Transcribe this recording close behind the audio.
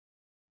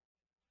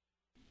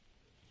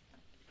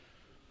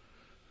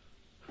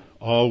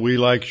All we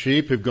like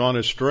sheep have gone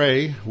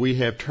astray. We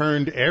have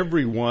turned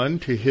every one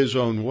to his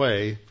own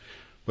way.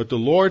 But the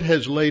Lord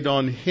has laid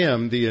on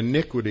him the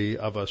iniquity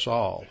of us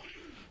all.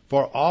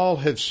 For all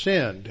have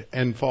sinned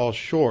and fall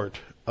short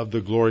of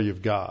the glory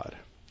of God.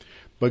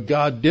 But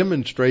God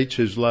demonstrates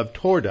his love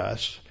toward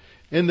us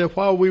in that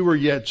while we were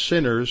yet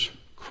sinners,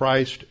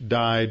 Christ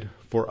died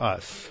for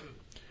us.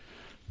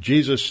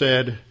 Jesus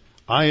said,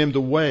 I am the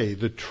way,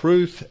 the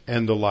truth,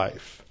 and the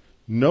life.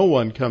 No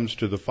one comes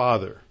to the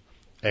Father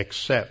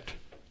except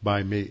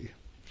by me.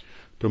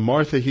 To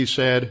Martha he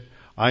said,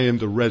 I am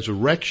the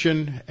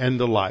resurrection and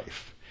the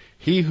life.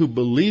 He who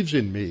believes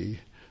in me,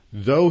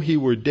 though he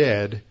were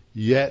dead,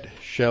 yet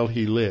shall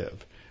he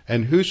live.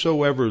 And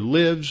whosoever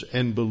lives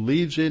and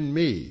believes in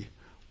me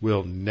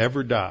will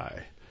never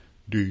die.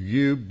 Do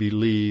you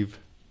believe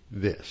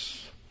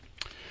this?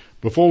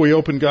 Before we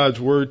open God's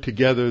Word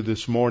together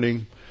this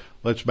morning,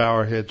 let's bow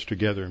our heads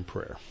together in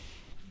prayer.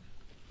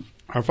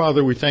 Our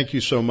Father, we thank you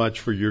so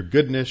much for your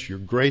goodness, your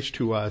grace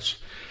to us.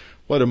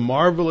 What a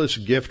marvelous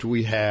gift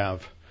we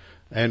have,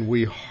 and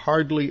we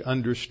hardly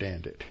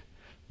understand it.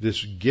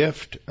 This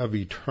gift of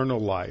eternal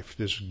life,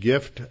 this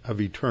gift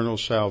of eternal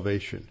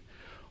salvation,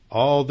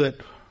 all that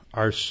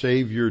our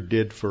Savior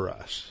did for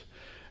us.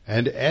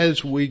 And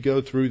as we go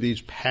through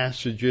these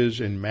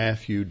passages in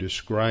Matthew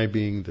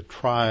describing the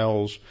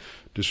trials,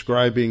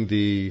 describing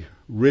the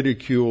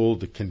ridicule,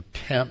 the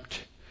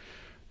contempt,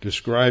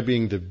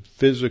 describing the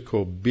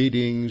physical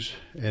beatings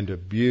and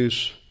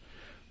abuse,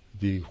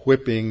 the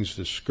whippings,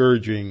 the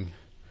scourging,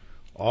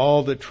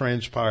 all that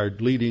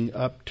transpired leading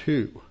up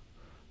to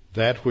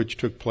that which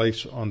took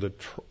place on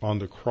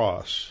the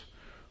cross,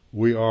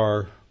 we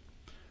are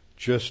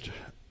just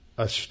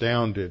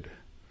astounded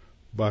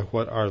by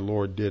what our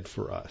Lord did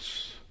for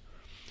us.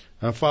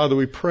 Now, Father,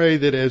 we pray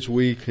that as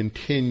we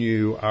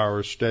continue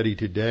our study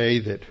today,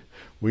 that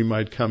we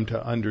might come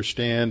to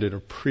understand and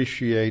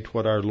appreciate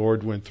what our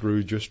Lord went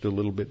through just a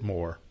little bit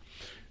more.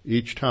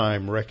 Each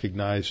time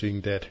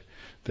recognizing that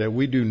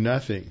we do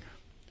nothing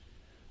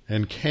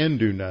and can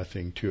do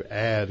nothing to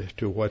add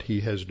to what he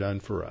has done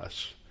for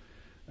us.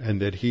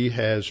 And that he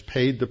has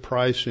paid the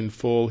price in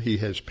full. He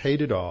has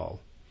paid it all.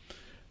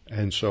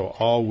 And so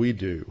all we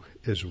do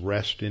is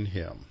rest in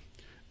him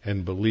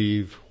and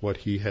believe what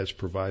he has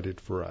provided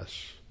for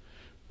us.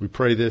 We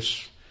pray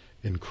this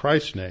in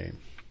Christ's name.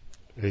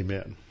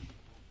 Amen.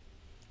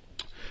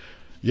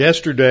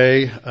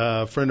 Yesterday,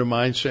 a friend of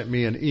mine sent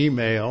me an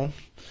email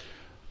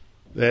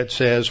that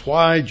says,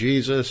 why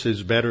Jesus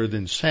is better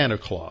than Santa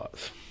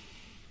Claus.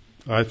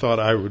 I thought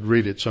I would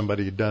read it.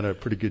 Somebody had done a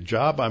pretty good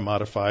job. I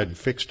modified and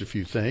fixed a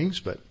few things,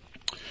 but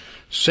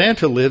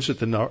Santa lives at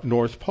the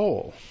North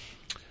Pole.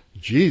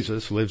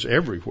 Jesus lives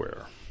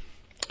everywhere.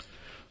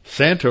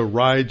 Santa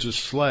rides a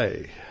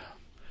sleigh.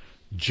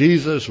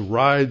 Jesus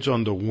rides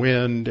on the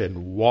wind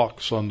and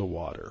walks on the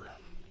water.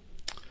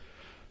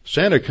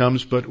 Santa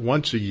comes but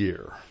once a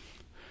year.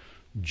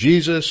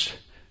 Jesus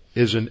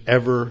is an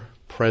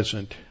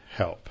ever-present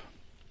help.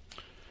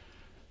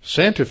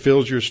 Santa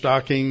fills your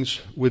stockings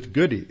with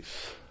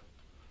goodies.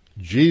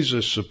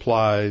 Jesus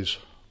supplies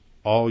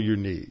all your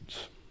needs.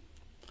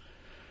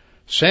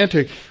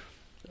 Santa,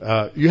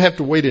 you have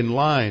to wait in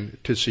line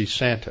to see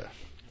Santa.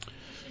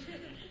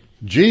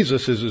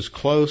 Jesus is as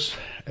close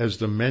as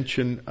the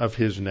mention of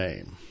his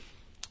name.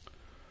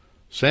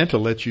 Santa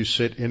lets you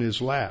sit in his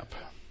lap.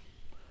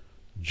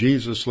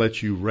 Jesus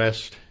lets you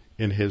rest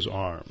in his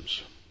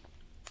arms.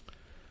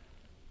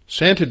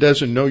 Santa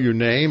doesn't know your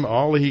name.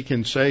 All he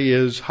can say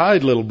is, hi,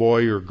 little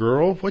boy or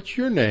girl, what's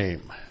your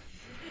name?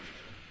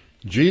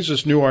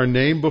 Jesus knew our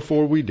name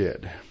before we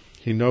did.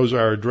 He knows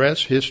our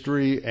address,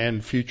 history,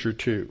 and future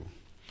too.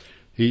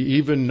 He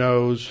even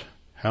knows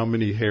how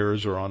many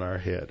hairs are on our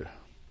head.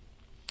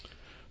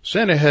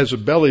 Santa has a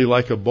belly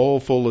like a bowl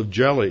full of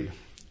jelly.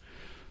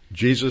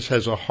 Jesus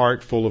has a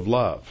heart full of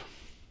love.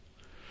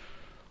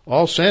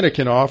 All Santa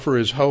can offer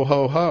is ho,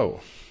 ho,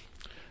 ho.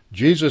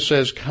 Jesus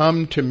says,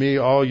 come to me,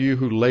 all you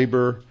who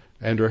labor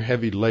and are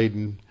heavy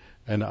laden,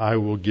 and I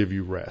will give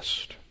you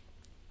rest.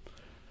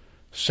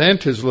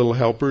 Santa's little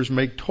helpers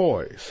make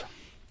toys.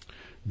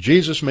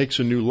 Jesus makes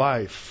a new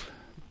life,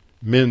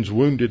 mends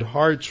wounded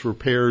hearts,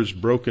 repairs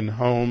broken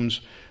homes,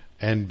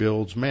 and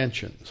builds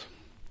mansions.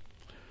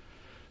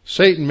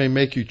 Satan may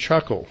make you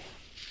chuckle.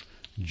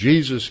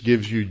 Jesus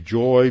gives you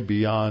joy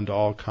beyond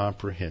all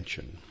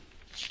comprehension.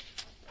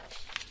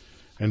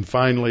 And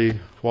finally,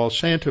 while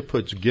Santa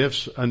puts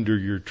gifts under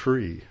your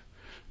tree,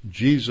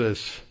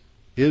 Jesus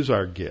is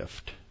our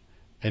gift,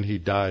 and he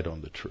died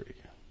on the tree.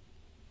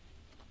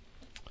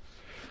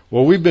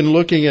 Well, we've been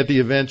looking at the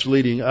events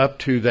leading up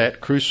to that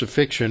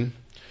crucifixion,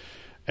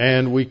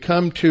 and we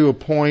come to a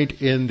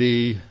point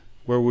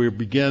where we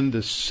begin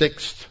the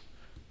sixth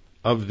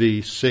of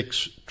the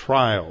 6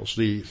 trials,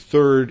 the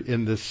third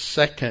in the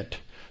second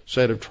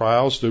set of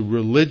trials, the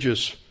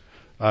religious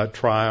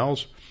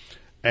trials.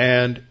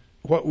 And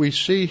what we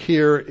see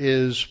here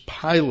is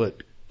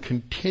Pilate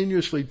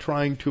continuously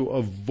trying to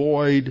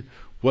avoid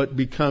what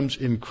becomes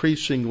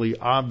increasingly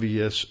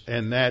obvious,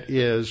 and that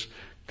is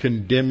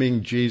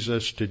condemning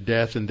Jesus to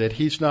death and that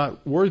he's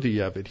not worthy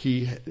of it.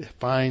 He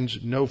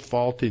finds no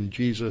fault in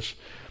Jesus,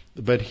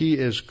 but he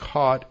is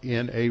caught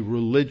in a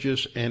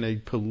religious and a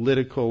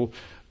political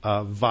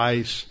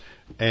vice,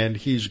 and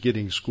he's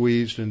getting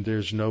squeezed, and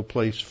there's no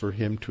place for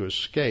him to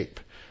escape.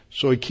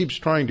 So he keeps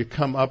trying to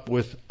come up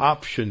with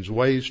options,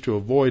 ways to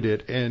avoid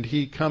it, and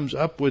he comes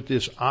up with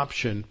this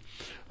option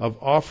of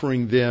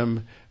offering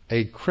them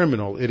a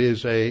criminal. It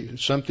is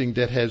something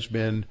that has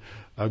been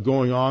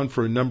going on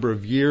for a number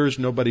of years.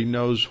 Nobody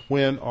knows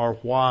when or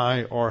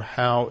why or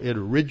how it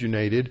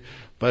originated,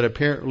 but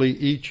apparently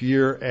each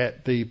year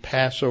at the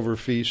Passover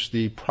feast,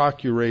 the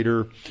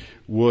procurator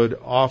would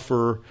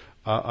offer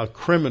a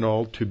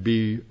criminal to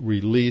be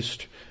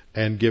released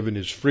and given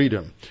his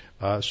freedom,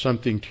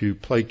 something to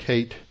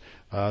placate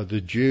the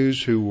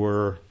Jews who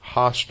were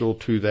hostile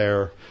to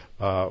their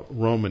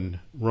Roman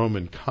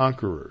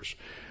conquerors.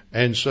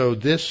 And so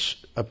this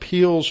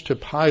appeals to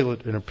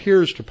Pilate and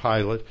appears to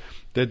Pilate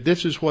that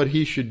this is what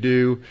he should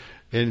do,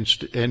 and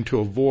to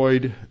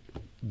avoid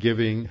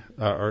giving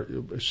or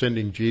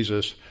sending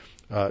Jesus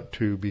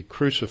to be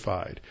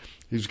crucified.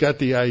 He's got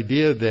the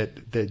idea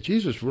that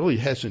Jesus really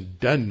hasn't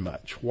done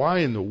much. Why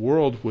in the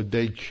world would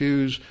they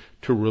choose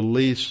to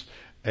release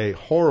a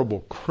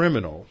horrible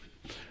criminal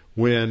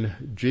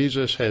when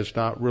Jesus has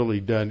not really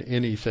done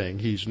anything?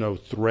 He's no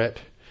threat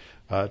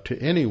to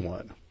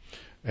anyone.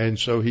 And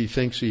so he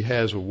thinks he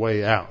has a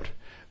way out.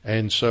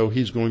 And so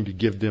he's going to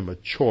give them a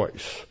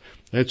choice.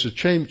 It's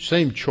the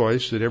same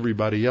choice that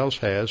everybody else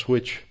has.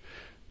 Which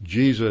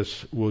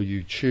Jesus will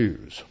you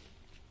choose?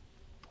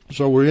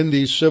 So we're in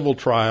these civil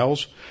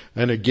trials.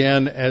 And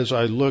again, as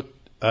I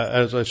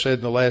said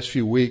in the last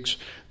few weeks,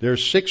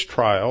 there's 6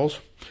 trials.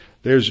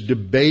 There's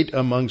debate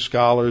among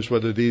scholars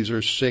whether these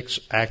are 6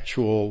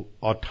 actual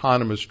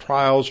autonomous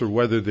trials or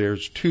whether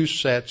there's 2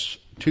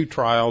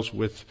 trials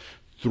with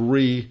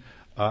 3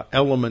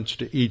 elements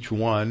to each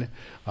one.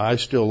 I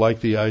still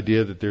like the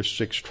idea that there's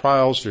 6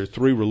 trials. There are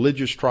 3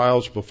 religious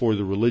trials before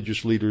the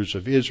religious leaders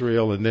of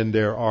Israel, and then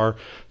there are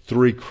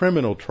 3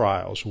 criminal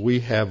trials. We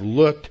have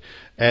looked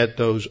at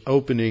those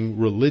opening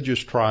religious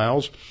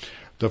trials.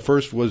 The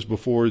first was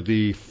before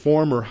the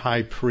former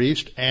high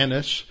priest,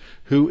 Annas,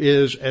 who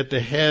is at the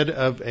head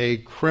of a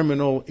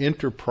criminal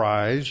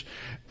enterprise,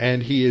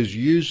 and he is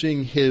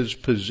using his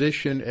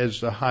position as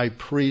the high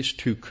priest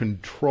to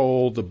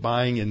control the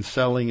buying and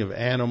selling of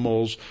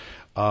animals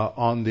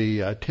on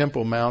the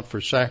Temple Mount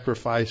for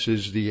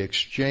sacrifices, the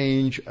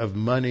exchange of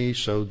money,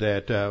 so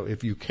that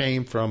if you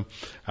came from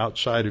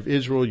outside of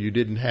Israel, you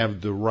didn't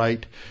have the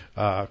right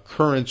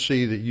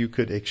currency that you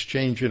could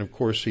exchange in. Of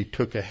course, he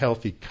took a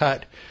healthy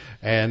cut,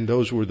 and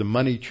those were the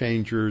money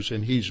changers,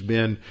 and he's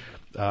been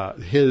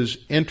his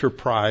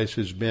enterprise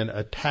has been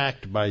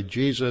attacked by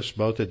Jesus,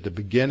 both at the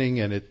beginning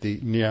and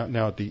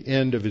now at the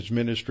end of his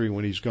ministry,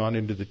 when he's gone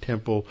into the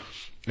temple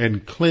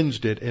and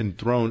cleansed it and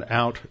thrown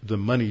out the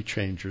money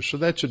changers. So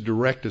that's a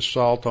direct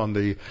assault on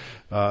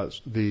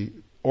the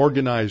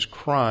organized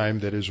crime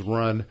that is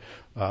run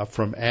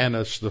from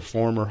Annas, the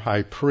former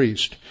high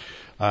priest.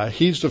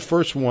 He's the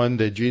first one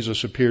that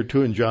Jesus appeared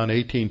to in John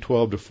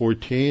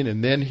 18:12-14,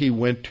 and then he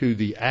went to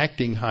the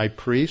acting high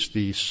priest,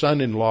 the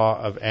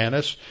son-in-law of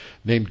Annas,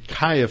 named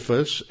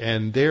Caiaphas,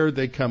 and there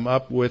they come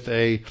up with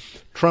a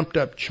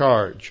trumped-up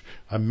charge,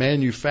 a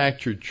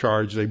manufactured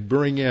charge. They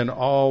bring in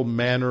all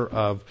manner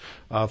of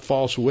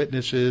false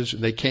witnesses,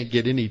 and they can't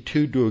get any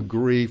 2 to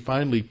agree.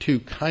 Finally, 2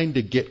 kind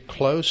of get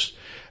close.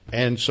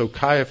 And so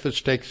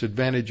Caiaphas takes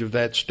advantage of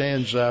that,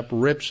 stands up,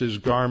 rips his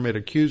garment,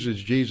 accuses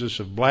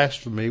Jesus of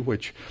blasphemy,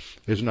 which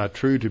is not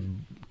true.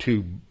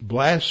 To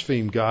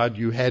blaspheme God,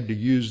 you had to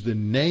use the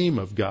name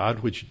of God,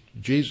 which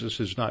Jesus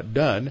has not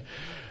done.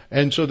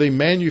 And so they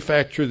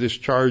manufacture this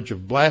charge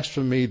of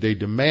blasphemy. They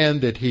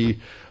demand that he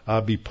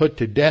be put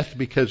to death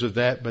because of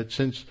that. But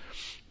since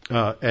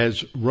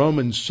as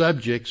Roman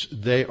subjects,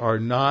 they are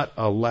not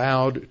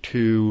allowed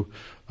to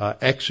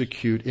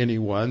execute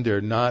anyone. They're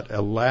not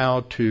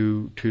allowed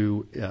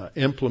to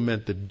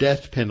implement the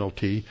death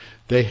penalty.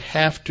 They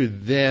have to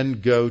then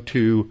go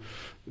to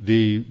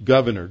the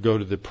governor, go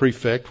to the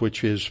prefect,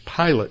 which is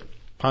Pilate,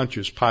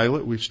 Pontius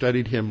Pilate. We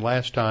studied him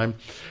last time.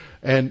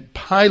 And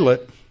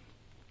Pilate,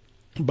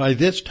 by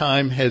this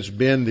time, has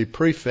been the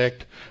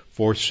prefect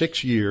for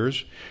 6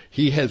 years.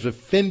 He has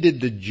offended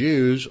the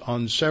Jews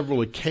on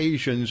several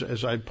occasions,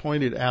 as I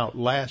pointed out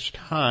last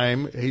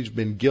time. He's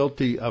been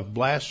guilty of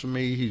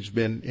blasphemy. He's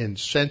been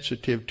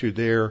insensitive to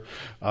their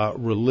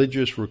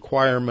religious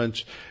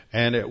requirements.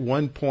 And at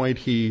one point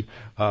he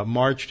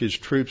marched his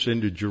troops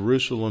into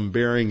Jerusalem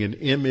bearing an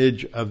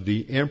image of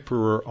the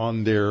emperor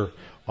on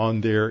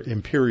their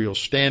imperial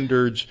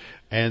standards.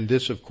 And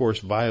this, of course,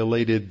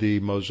 violated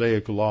the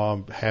Mosaic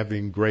law,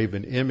 having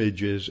graven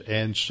images.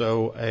 And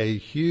so a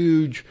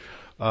huge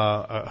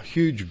a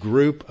huge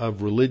group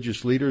of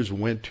religious leaders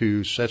went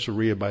to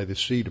Caesarea by the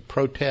Sea to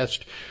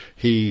protest.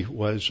 He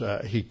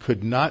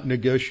could not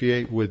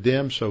negotiate with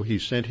them, so he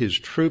sent his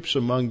troops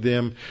among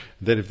them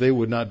that if they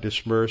would not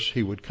disperse,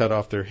 he would cut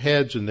off their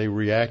heads, and they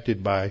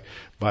reacted by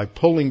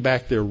pulling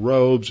back their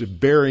robes,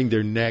 baring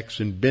their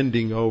necks, and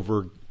bending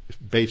over,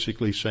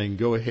 basically saying,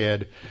 go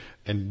ahead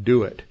and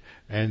do it.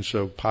 And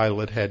so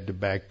Pilate had to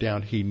back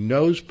down. He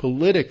knows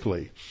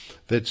politically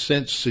that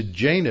since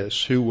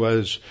Sejanus, who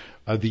was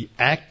the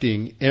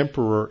acting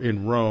emperor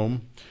in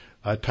Rome,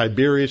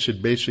 Tiberius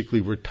had basically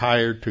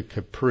retired to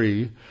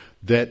Capri,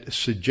 that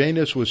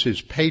Sejanus was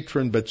his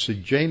patron, but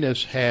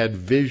Sejanus had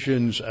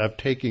visions of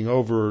taking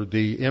over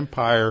the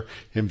empire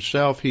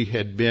himself. He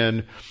had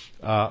been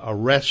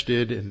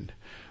arrested and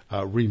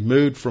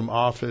removed from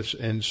office,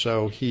 and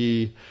so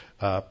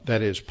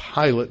that is,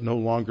 Pilate no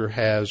longer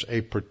has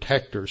a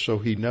protector. So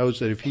he knows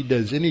that if he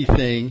does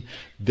anything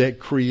that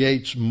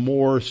creates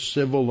more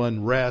civil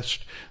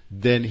unrest,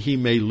 then he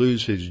may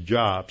lose his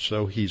job.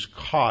 So he's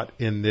caught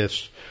in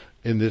this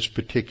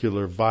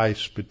particular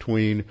vice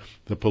between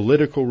the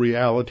political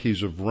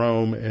realities of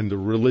Rome and the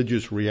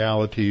religious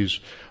realities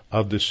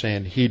of the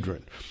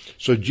Sanhedrin.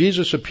 So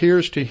Jesus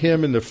appears to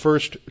him in the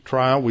first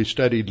trial we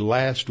studied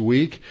last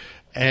week,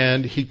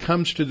 and he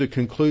comes to the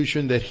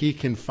conclusion that he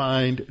can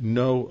find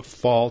no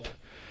fault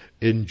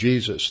in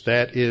Jesus.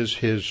 That is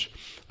his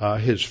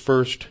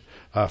first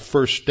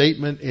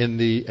statement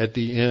at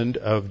the end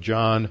of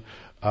John.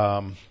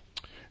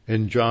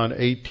 In John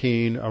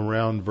 18,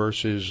 around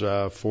verses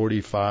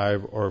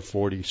 45 or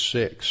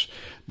 46.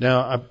 Now,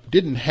 I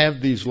didn't have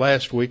these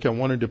last week. I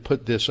wanted to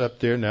put this up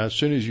there. Now, as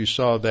soon as you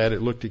saw that,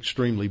 it looked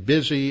extremely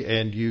busy,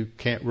 and you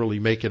can't really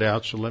make it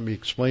out, so let me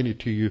explain it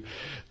to you.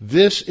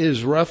 This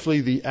is roughly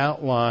the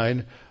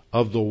outline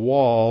of the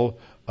wall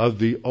of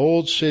the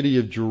old city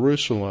of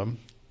Jerusalem.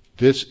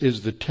 This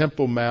is the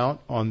Temple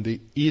Mount on the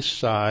east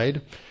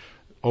side.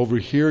 Over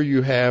here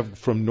you have,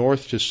 from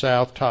north to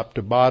south, top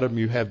to bottom,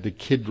 you have the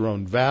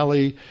Kidron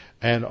Valley.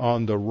 And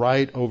on the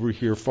right, over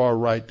here, far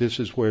right, this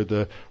is where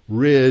the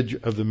ridge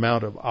of the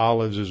Mount of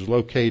Olives is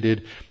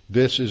located.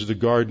 This is the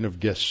Garden of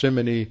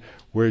Gethsemane,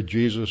 where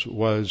Jesus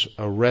was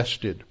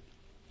arrested.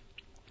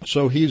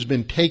 So he's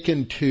been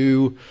taken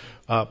to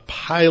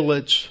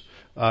Pilate's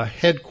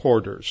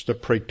headquarters, the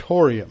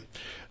Praetorium.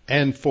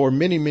 And for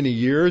many, many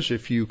years,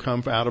 if you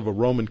come out of a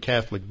Roman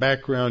Catholic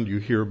background, you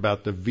hear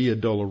about the Via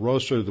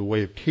Dolorosa, the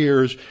Way of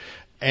Tears,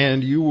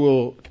 and you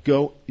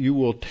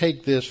will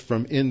take this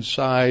from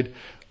inside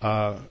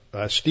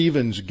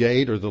Stephen's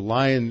Gate, or the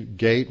Lion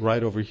Gate,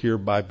 right over here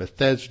by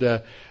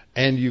Bethesda,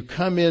 and you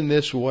come in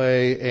this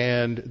way,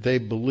 and they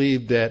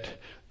believe that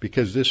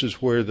because this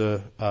is where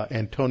the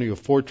Antonia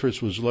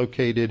Fortress was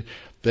located,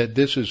 that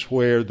this is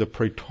where the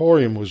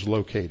Praetorium was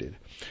located.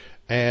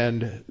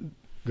 And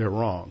they're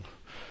wrong.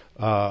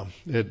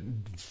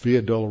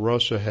 Via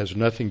Dolorosa has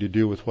nothing to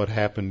do with what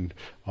happened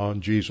on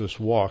Jesus'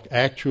 walk.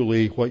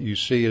 Actually, what you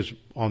see is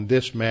on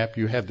this map,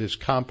 you have this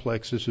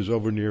complex. This is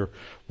over near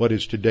what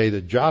is today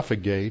the Jaffa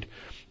Gate.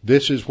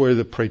 This is where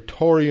the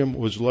Praetorium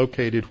was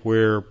located,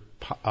 where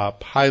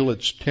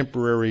Pilate's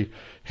temporary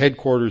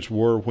headquarters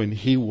were when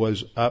he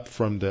was up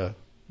from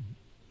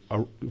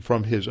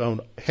his own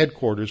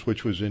headquarters,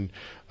 which was in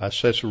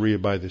Caesarea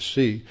by the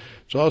Sea.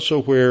 It's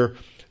also where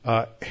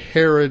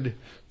Herod's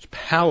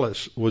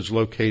palace was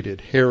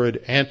located.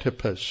 Herod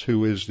Antipas,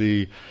 who is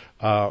the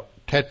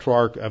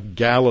tetrarch of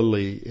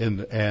Galilee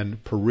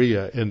and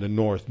Perea in the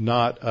north,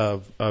 not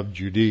of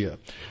Judea.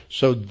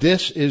 So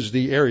this is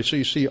the area. So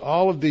you see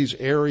all of these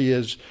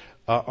areas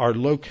are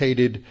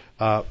located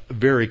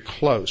very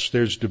close.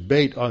 There's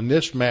debate on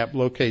this map,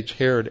 locates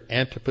Herod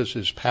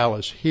Antipas's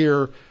palace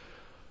here.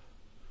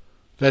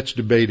 That's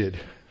debated.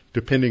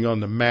 Depending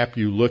on the map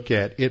you look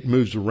at, it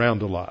moves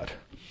around a lot.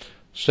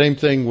 Same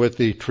thing with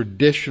the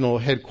traditional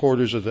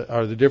headquarters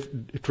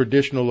the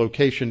traditional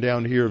location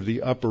down here of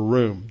the upper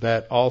room.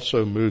 That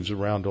also moves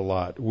around a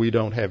lot. We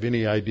don't have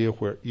any idea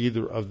where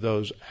either of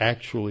those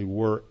actually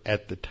were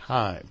at the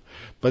time.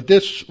 But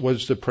this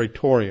was the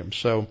Praetorium.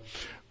 So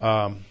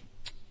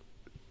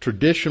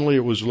traditionally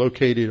it was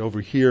located over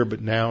here,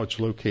 but now it's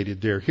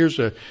located there. Here's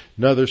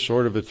another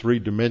sort of a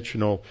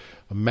three-dimensional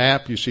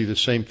map. You see the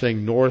same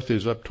thing. North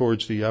is up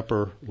towards the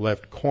upper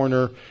left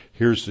corner.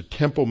 Here's the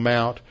Temple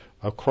Mount.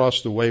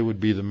 Across the way would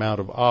be the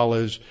Mount of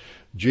Olives.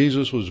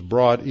 Jesus was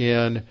brought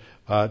in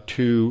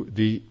to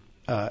the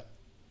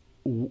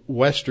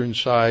western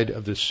side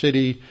of the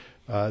city.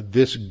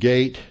 This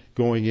gate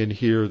going in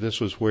here,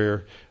 this was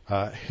where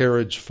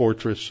Herod's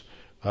fortress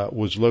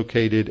was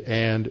located,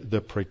 and the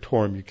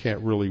Praetorium. You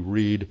can't really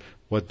read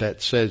what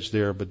that says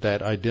there, but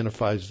that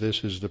identifies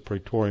this as the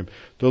Praetorium.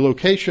 The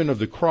location of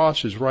the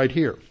cross is right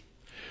here.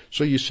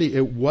 So you see,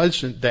 it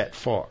wasn't that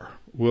far.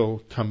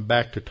 We'll come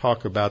back to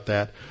talk about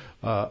that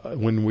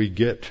when we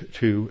get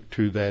to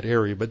that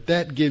area. But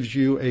that gives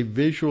you a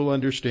visual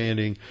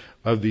understanding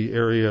of the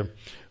area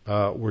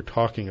we're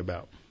talking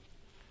about.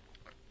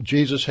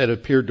 Jesus had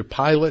appeared to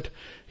Pilate.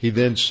 He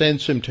then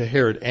sends him to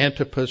Herod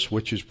Antipas,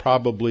 which is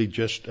probably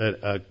just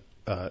a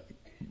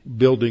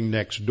building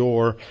next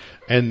door.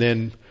 And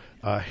then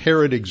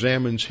Herod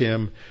examines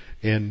him,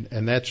 and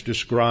that's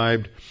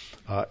described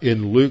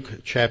in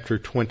Luke chapter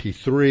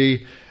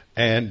 23.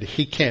 And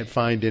he can't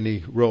find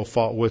any real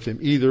fault with him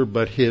either,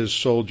 but his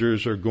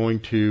soldiers are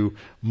going to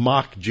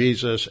mock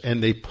Jesus,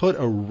 and they put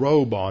a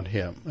robe on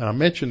him. And I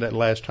mentioned that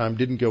last time,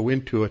 didn't go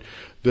into it.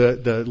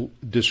 The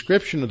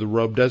description of the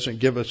robe doesn't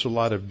give us a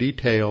lot of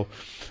detail.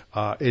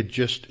 It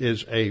just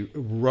is a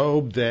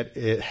robe that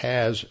it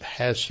has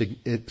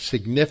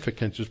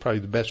significance, is probably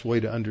the best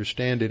way to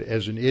understand it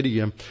as an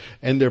idiom.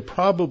 And they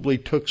probably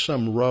took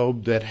some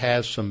robe that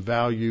has some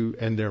value,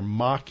 and they're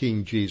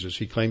mocking Jesus.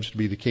 He claims to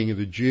be the King of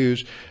the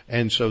Jews,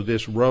 and so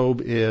this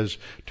robe is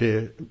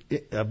to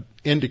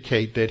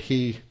indicate that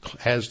he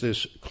has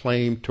this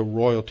claim to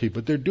royalty.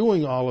 But they're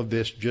doing all of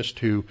this just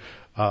to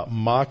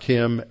mock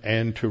him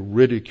and to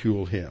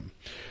ridicule him.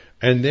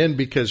 And then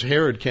because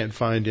Herod can't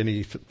find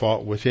any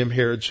fault with him,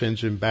 Herod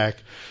sends him back.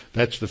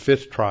 That's the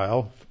fifth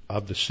trial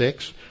of the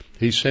six.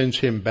 He sends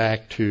him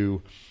back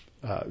to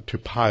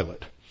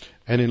Pilate.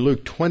 And in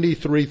Luke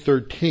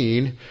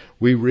 23:13,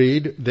 we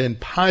read, "Then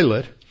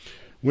Pilate,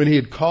 when he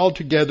had called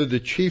together the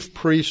chief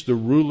priests, the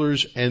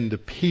rulers, and the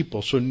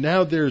people." So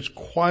now there's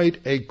quite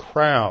a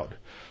crowd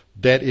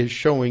that is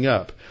showing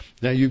up.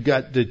 Now you've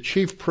got the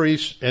chief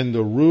priests and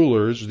the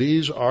rulers.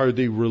 These are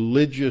the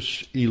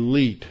religious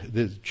elite.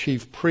 The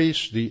chief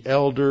priests, the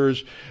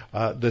elders,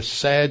 the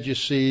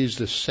Sadducees,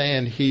 the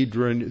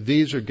Sanhedrin.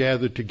 These are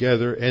gathered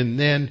together. And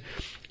then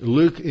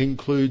Luke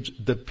includes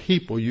the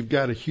people. You've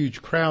got a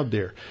huge crowd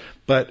there.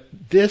 But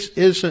this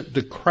isn't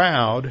the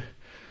crowd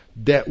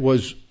that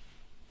was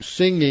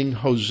singing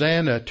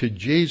Hosanna to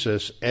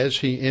Jesus as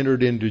he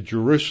entered into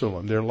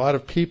Jerusalem. There are a lot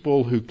of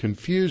people who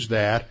confuse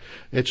that.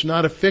 It's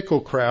not a fickle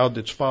crowd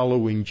that's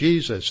following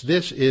Jesus.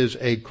 This is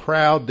a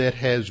crowd that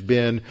has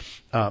been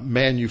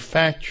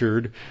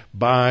manufactured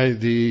by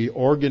the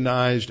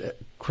organized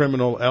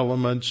criminal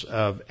elements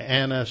of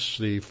Annas,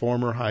 the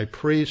former high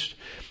priest,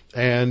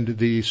 and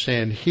the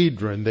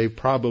Sanhedrin. They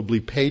probably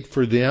paid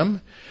for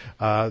them.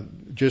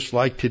 Just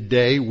like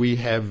today, we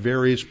have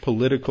various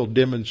political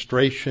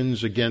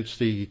demonstrations against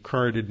the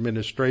current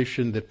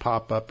administration that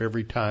pop up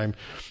every time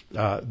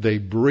they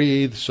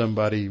breathe.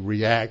 Somebody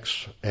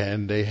reacts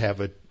and they have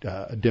a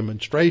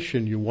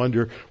demonstration. You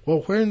wonder,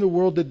 well, where in the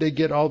world did they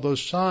get all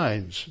those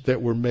signs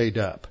that were made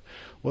up?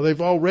 Well,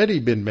 they've already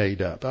been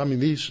made up. I mean,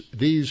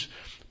 these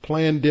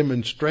planned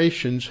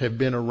demonstrations have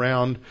been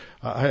around,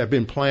 have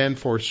been planned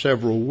for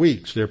several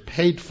weeks. They're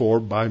paid for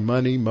by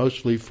money,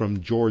 mostly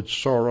from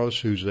George Soros,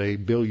 who's a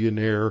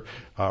billionaire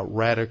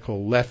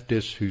radical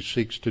leftist who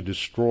seeks to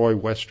destroy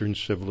Western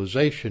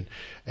civilization.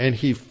 And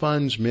he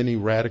funds many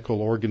radical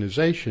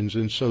organizations,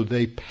 and so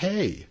they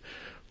pay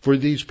for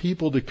these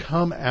people to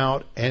come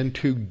out and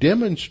to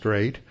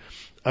demonstrate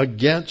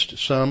against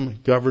some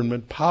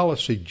government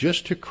policy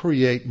just to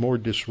create more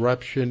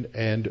disruption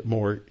and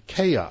more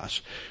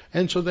chaos.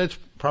 And so that's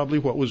probably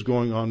what was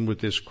going on with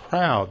this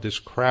crowd. This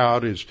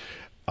crowd is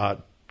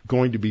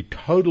going to be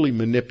totally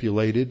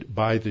manipulated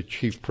by the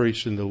chief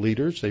priests and the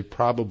leaders. They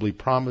probably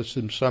promised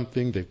them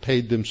something. They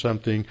paid them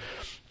something.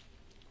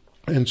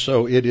 And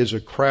so it is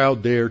a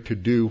crowd there to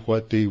do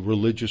what the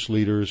religious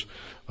leaders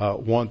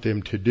want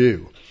them to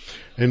do.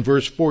 In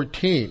verse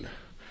 14,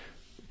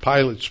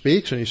 Pilate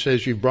speaks and he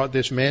says, "You've brought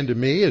this man to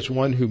me as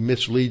one who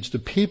misleads the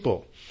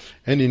people.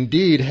 And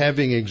indeed,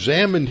 having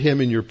examined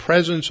him in your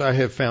presence, I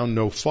have found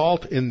no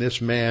fault in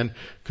this man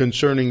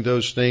concerning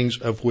those things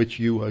of which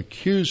you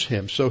accuse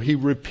him." So he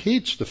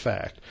repeats the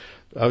fact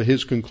of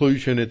his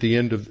conclusion at the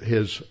end of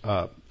his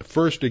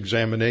first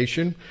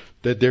examination,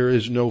 that there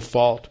is no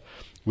fault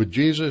with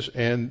Jesus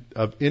and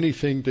of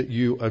anything that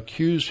you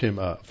accuse him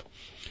of.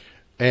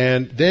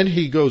 And then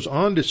he goes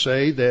on to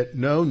say that,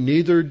 "No,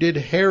 neither did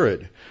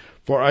Herod.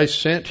 For I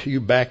sent you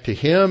back to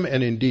him,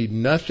 and indeed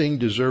nothing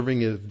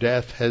deserving of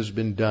death has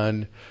been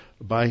done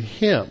by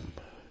him."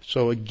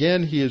 So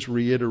again, he is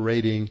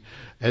reiterating,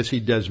 as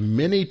he does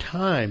many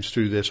times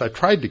through this. I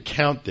tried to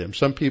count them.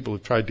 Some people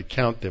have tried to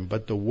count them.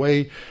 But the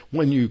way,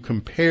 when you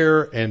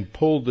compare and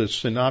pull the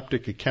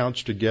synoptic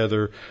accounts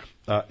together,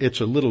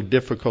 it's a little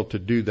difficult to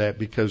do that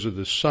because of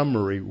the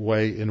summary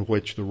way in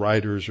which the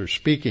writers are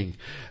speaking.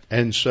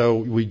 And so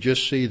we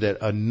just see that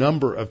a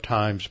number of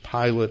times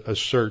Pilate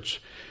asserts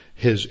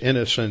his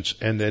innocence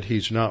and that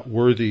he's not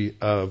worthy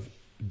of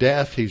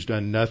death. He's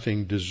done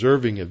nothing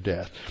deserving of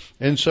death.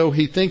 And so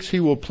he thinks he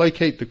will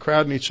placate the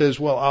crowd, and he says,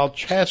 well, I'll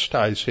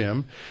chastise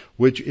him,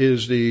 which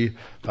is the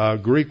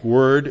Greek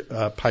word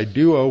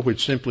paiduo,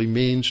 which simply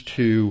means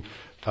to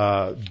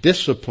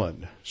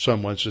discipline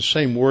someone. It's the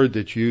same word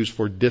that's used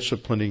for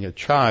disciplining a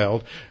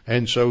child.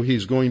 And so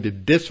he's going to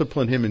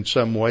discipline him in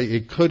some way.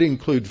 It could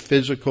include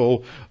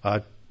physical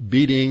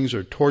beatings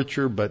or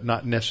torture, but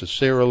not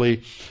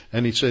necessarily.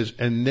 And he says,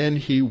 and then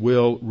he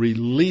will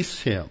release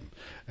him.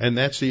 And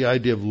that's the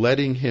idea of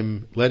letting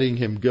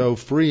him go,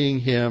 freeing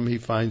him. He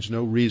finds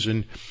no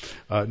reason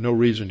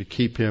to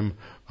keep him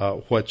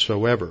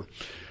whatsoever.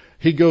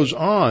 He goes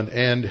on,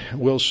 and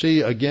we'll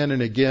see again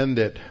and again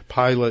that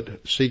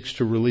Pilate seeks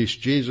to release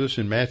Jesus.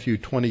 In Matthew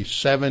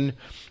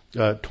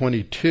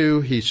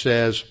 27:22, he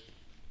says,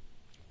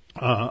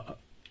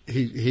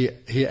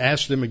 he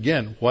asks them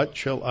again, what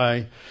shall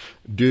I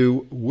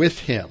do with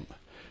him?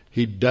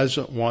 He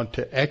doesn't want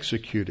to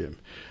execute him.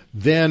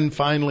 Then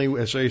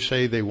finally, as they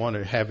say, they want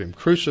to have him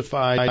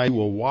crucified. He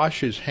will wash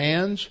his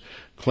hands,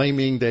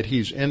 claiming that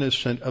he's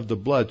innocent of the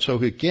blood. So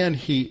again,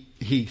 he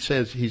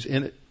says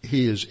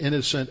he is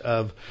innocent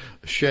of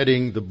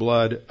shedding the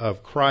blood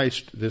of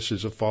Christ. This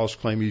is a false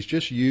claim. He's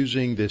just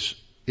using this.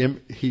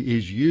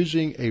 He's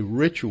using a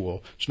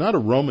ritual. It's not a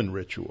Roman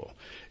ritual.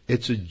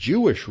 It's a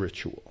Jewish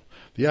ritual.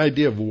 The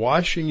idea of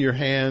washing your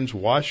hands,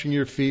 washing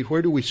your feet.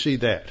 Where do we see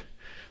that?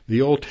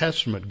 The Old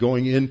Testament,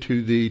 going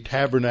into the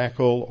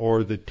tabernacle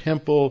or the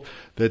temple,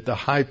 that the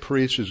high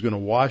priest is going to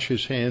wash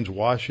his hands,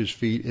 wash his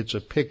feet. It's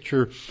a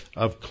picture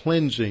of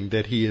cleansing,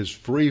 that he is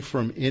free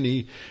from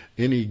any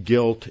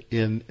guilt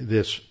in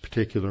this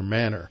particular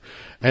manner.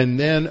 And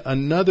then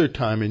another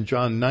time in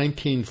John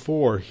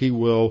 19:4, he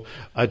will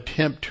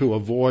attempt to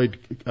avoid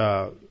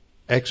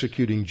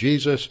executing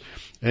Jesus,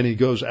 and he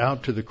goes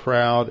out to the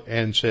crowd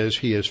and says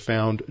he has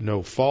found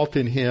no fault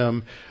in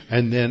him.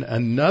 And then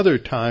another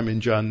time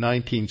in John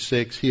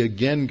 19:6, he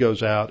again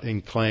goes out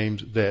and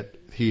claims that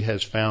he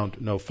has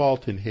found no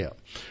fault in him.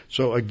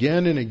 So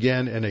again and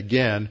again and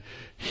again,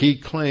 he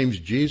claims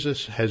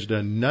Jesus has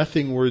done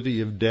nothing worthy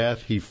of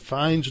death. He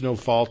finds no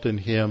fault in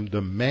him.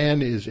 The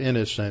man is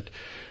innocent,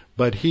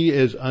 but he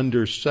is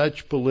under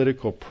such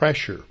political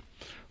pressure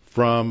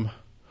from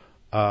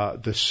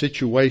the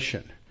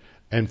situation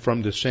and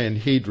from the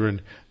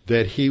Sanhedrin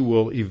that he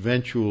will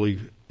eventually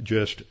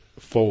just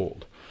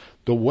fold.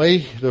 The way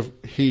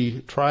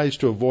he tries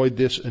to avoid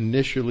this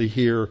initially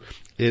here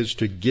is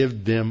to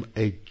give them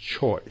a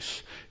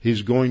choice.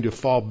 He's going to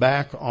fall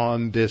back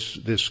on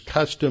this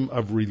custom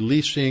of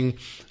releasing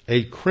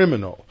a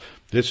criminal.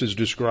 This is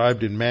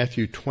described in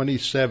Matthew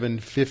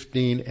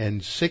 27:15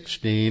 and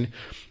 16.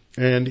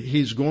 And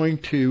he's going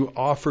to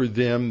offer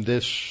them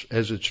this,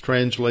 as it's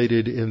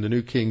translated in the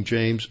New King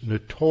James,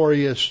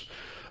 notorious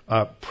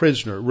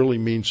prisoner. It really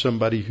means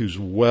somebody who's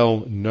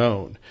well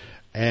known.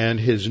 And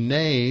his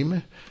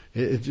name,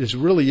 it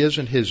really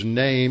isn't his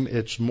name,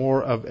 it's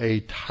more of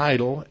a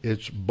title.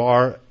 It's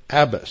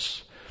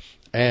Barabbas.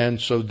 And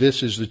so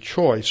this is the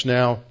choice.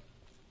 Now,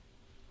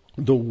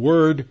 the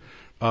word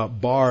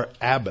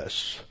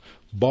Barabbas,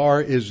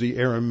 Bar is the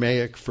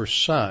Aramaic for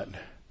son.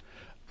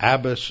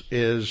 Abbas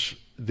is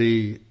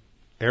the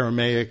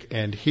Aramaic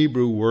and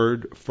Hebrew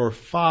word for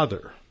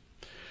father.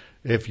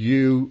 If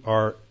you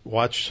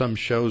watch some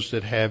shows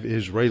that have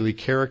Israeli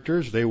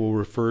characters, they will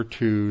refer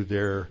to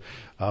their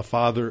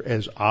father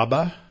as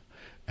Abba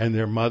and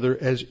their mother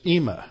as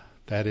Ima.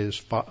 That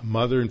is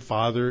mother and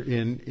father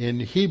in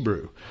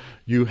Hebrew.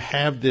 You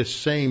have this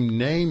same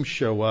name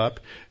show up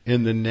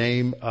in the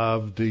name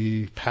of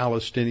the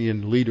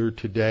Palestinian leader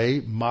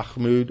today,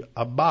 Mahmoud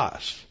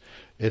Abbas.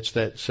 It's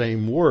that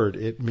same word.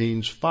 It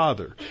means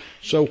father.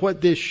 So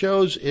what this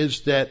shows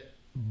is that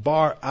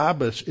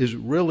Barabbas is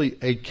really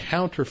a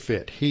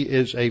counterfeit. He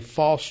is a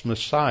false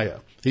Messiah.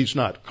 He's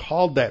not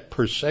called that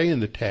per se in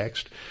the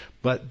text,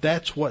 but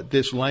that's what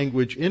this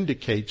language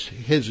indicates.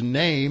 His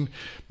name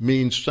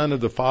means son of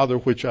the Father,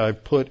 which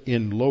I've put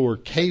in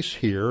lowercase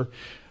here,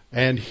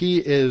 and he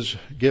is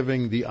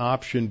giving the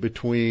option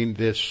between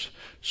this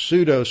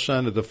pseudo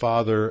son of the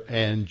Father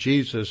and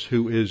Jesus,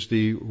 who is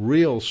the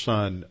real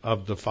son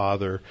of the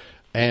Father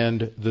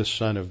and the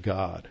Son of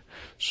God.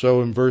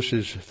 So in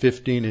verses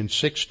 15 and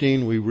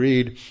 16 we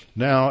read,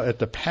 now at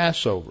the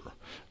Passover,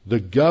 the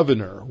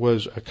governor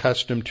was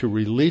accustomed to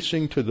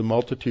releasing to the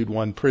multitude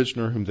one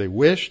prisoner whom they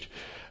wished.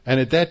 And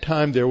at that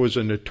time there was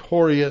a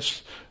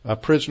notorious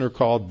prisoner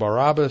called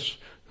Barabbas,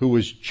 who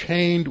was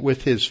chained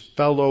with his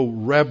fellow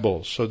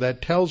rebels. So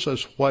that tells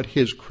us what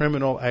his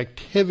criminal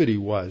activity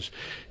was.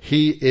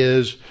 He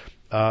is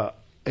a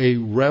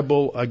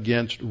rebel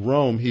against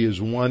Rome. He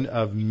is one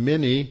of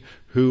many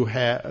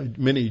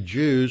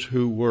Jews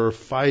who were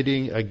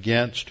fighting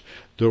against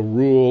the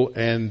rule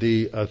and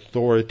the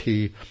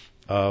authority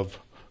of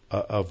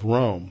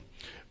Rome.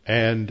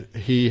 And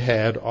he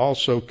had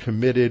also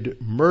committed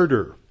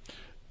murder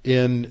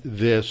in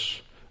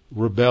this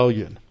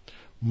rebellion.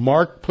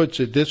 Mark puts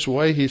it this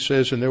way. He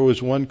says, and there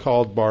was one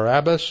called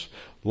Barabbas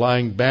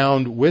lying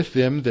bound with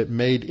them that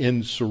made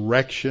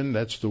insurrection.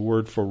 That's the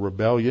word for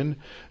rebellion.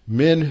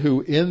 Men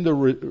who in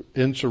the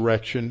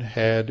insurrection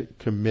had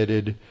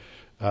committed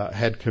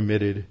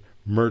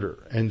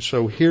murder. And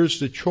so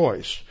here's the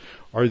choice.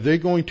 Are they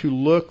going to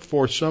look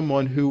for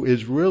someone who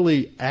is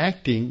really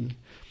acting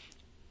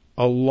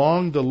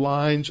along the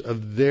lines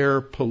of their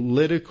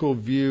political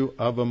view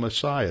of a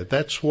Messiah?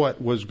 That's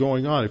what was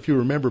going on. If you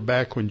remember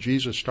back when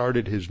Jesus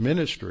started his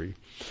ministry,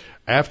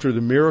 after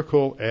the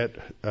miracle at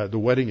the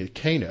wedding at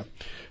Cana,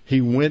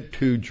 he went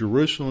to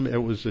Jerusalem.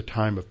 It was the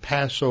time of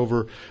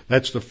Passover.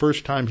 That's the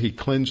first time he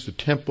cleansed the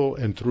temple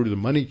and threw the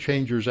money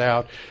changers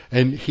out.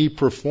 And he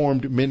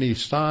performed many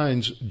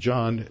signs,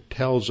 John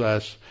tells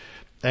us,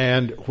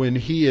 And when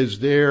he is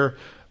there,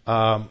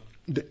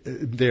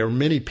 there are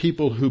many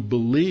people who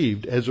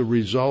believed as a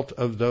result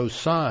of those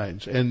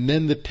signs. And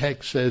then the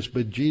text says,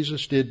 but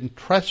Jesus didn't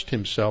trust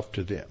himself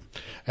to them.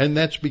 And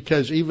that's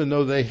because even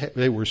though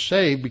they were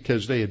saved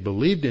because they had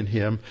believed in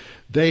him,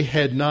 they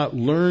had not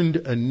learned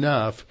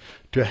enough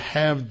to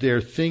have their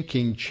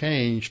thinking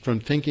changed from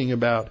thinking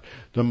about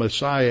the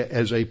Messiah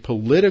as a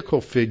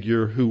political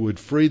figure who would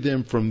free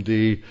them from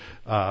the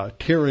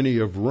tyranny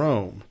of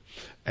Rome.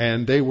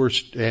 And they were,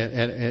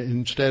 and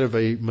instead of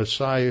a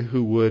Messiah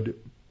who would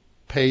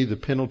pay the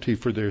penalty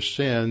for their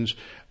sins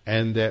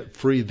and that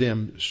free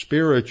them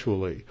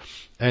spiritually.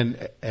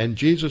 And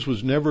Jesus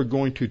was never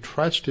going to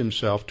trust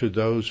himself to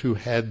those who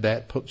had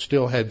that,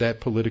 still had that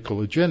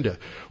political agenda.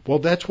 Well,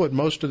 that's what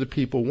most of the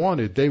people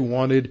wanted. They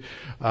wanted,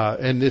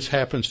 and this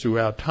happens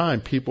throughout time,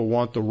 people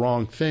want the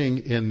wrong thing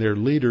in their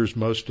leaders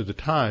most of the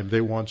time.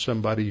 They want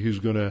somebody who's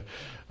going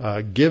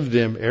to give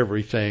them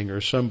everything,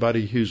 or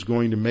somebody who's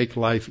going to make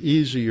life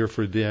easier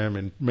for them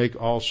and make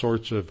all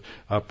sorts of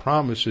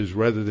promises,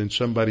 rather than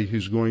somebody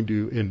who's going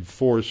to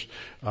enforce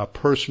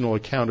personal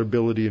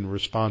accountability and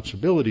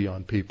responsibility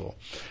on people.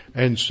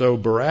 And so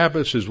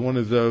Barabbas is one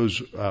of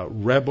those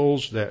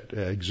rebels that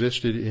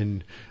existed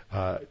in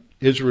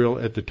Israel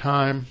at the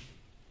time,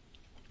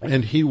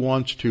 and he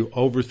wants to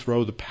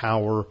overthrow the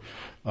power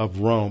of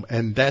Rome,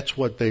 and that's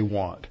what they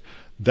want.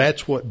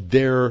 That's what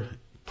their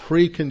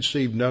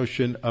preconceived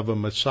notion of a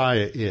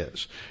Messiah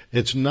is.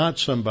 It's not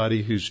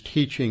somebody who's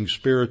teaching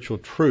spiritual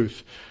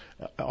truth,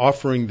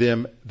 offering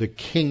them the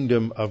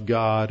kingdom of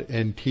God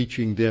and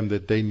teaching them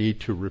that they need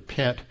to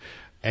repent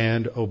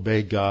and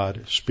obey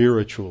God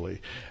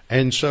spiritually.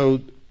 And so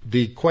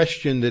the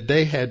question that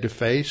they had to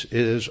face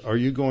is, are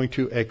you going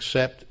to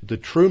accept the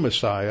true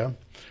Messiah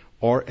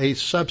or a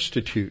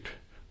substitute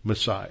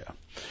Messiah?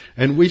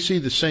 And we see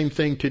the same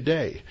thing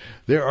today.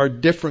 There are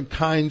different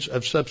kinds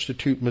of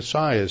substitute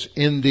messiahs.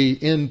 In the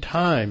end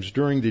times,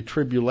 during the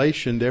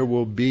tribulation, there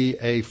will be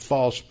a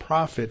false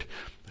prophet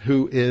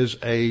who is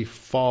a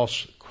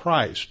false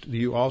Christ.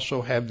 You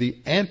also have the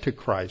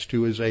Antichrist,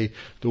 who is the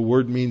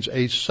word means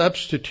a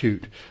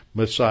substitute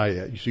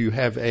Messiah. So you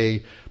have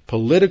a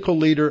political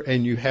leader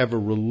and you have a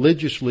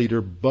religious leader,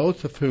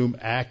 both of whom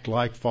act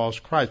like false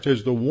Christ.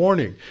 There's the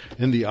warning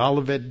in the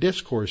Olivet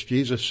Discourse.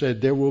 Jesus said,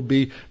 there will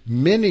be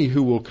many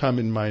who will come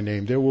in my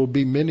name. There will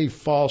be many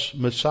false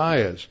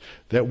messiahs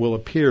that will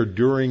appear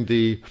during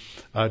the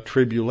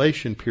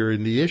tribulation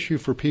period. And the issue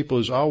for people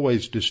is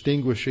always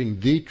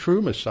distinguishing the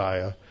true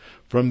Messiah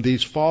from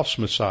these false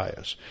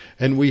messiahs.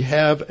 And we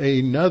have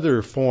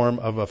another form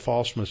of a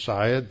false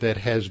messiah that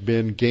has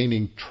been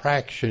gaining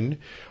traction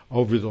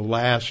over the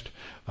last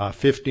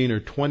 15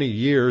 or 20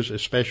 years,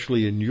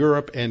 especially in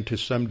Europe and to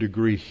some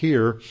degree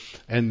here,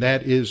 and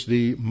that is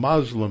the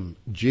Muslim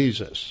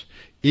Jesus,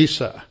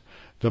 Isa.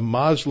 The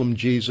Muslim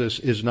Jesus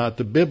is not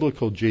the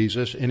biblical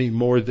Jesus any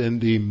more than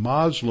the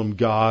Muslim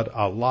God,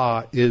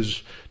 Allah,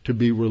 is to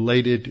be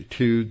related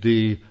to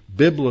the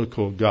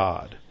biblical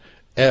God,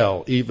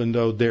 El, even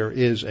though there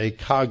is a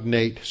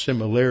cognate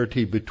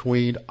similarity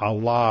between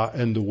Allah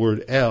and the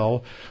word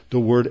El. The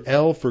word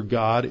El for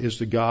God is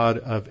the God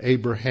of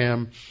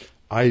Abraham,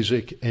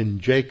 Isaac, and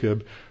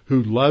Jacob,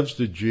 who loves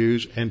the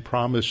Jews and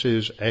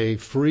promises a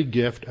free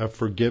gift of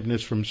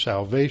forgiveness from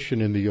salvation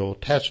in the Old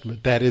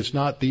Testament. That is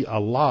not the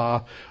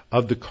Allah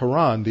of the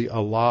Quran. The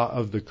Allah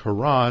of the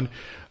Quran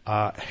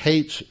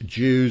hates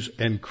Jews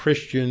and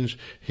Christians.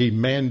 He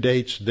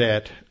mandates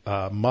that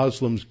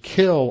Muslims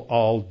kill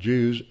all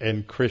Jews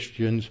and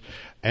Christians,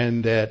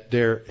 and that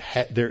there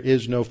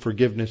is no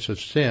forgiveness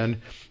of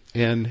sin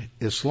in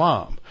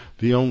Islam.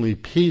 The only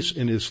peace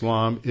in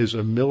Islam is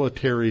a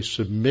military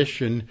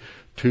submission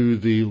to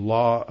the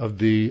law of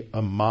the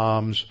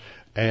imams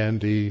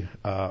and the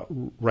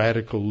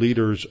radical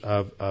leaders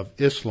of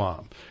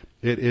Islam.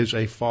 It is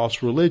a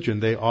false religion.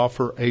 They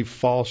offer a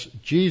false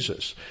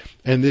Jesus.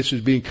 And this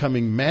is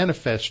becoming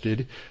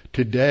manifested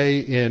today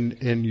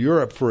in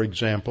Europe, for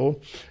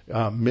example.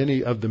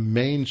 Many of the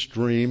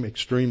mainstream,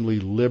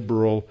 extremely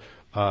liberal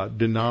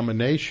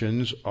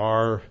denominations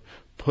are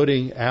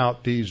putting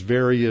out these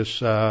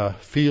various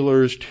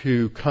feelers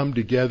to come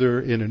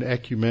together in an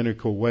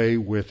ecumenical way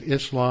with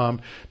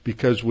Islam,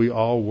 because we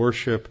all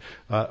worship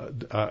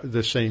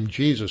the same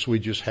Jesus. We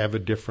just have a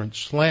different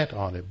slant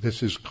on it.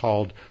 This is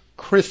called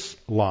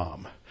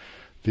Chrislam.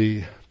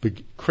 The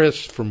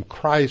Chris from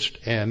Christ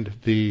and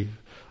the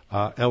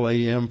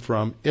LAM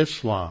from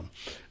Islam.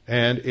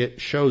 And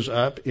it shows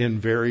up in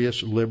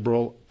various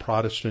liberal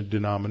Protestant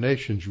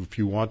denominations. If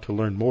you want to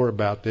learn more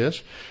about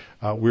this,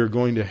 we're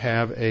going to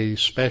have a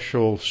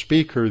special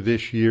speaker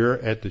this year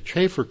at the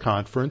Chafer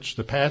Conference,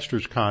 the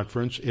Pastors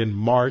Conference, in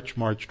March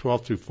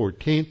 12th through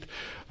 14th.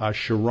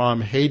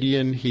 Sharam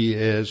Hadian, he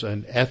is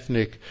an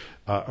ethnic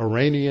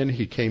Iranian.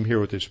 He came here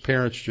with his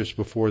parents just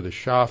before the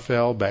Shah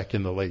fell back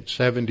in the late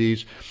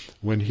 70s.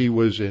 When he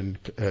was in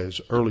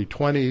his early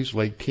 20s,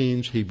 late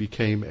teens, he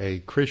became a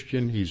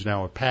Christian. He's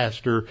now a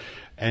pastor,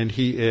 and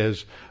he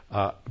is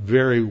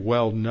very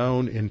well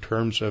known in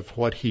terms of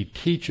what he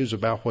teaches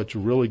about what's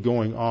really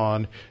going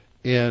on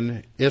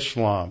in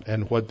Islam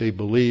and what they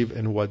believe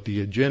and what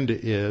the agenda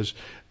is.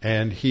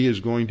 And he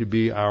is going to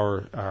be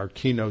our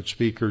keynote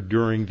speaker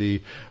during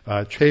the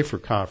Chafer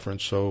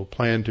Conference, so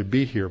plan to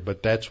be here.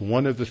 But that's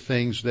one of the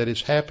things that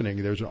is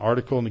happening. There's an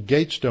article in the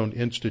Gatestone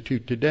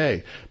Institute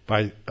today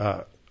by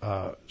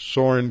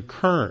Soren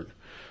Kern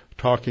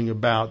talking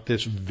about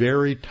this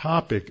very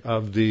topic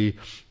of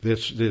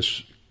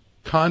this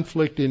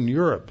conflict in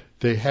Europe.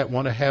 They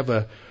want to have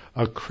a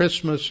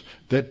Christmas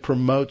that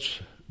promotes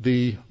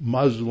the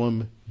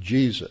Muslim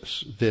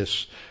Jesus,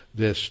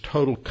 this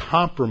total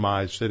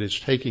compromise that is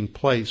taking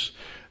place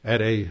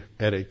at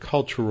a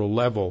cultural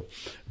level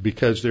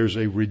because there's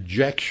a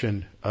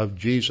rejection of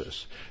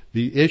Jesus.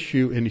 The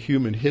issue in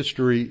human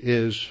history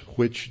is,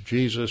 which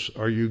Jesus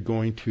are you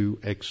going to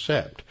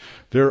accept?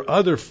 There are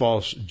other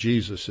false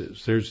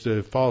Jesuses. There's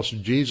the false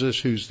Jesus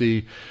who's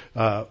the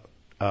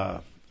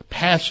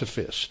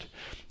pacifist.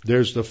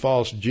 There's the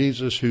false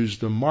Jesus who's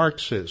the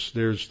Marxist.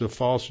 There's the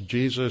false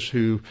Jesus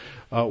who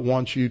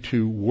wants you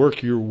to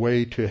work your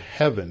way to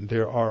heaven.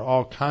 There are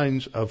all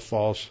kinds of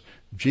false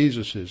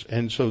Jesuses.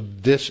 And so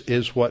this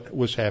is what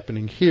was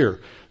happening here.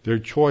 Their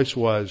choice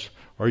was,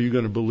 are you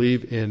going to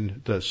believe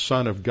in the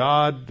Son of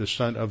God, the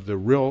Son of the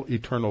real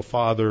eternal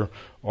Father,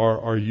 or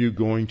are you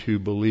going to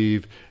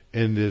believe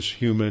in this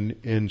human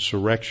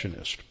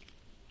insurrectionist?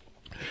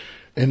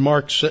 In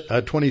Mark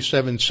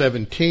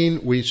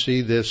 27:17, we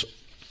see this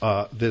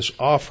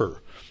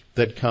offer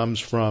that comes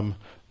from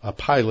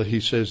Pilate.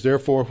 He says,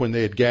 therefore, when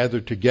they had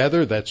gathered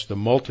together, that's the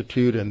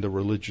multitude and the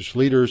religious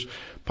leaders,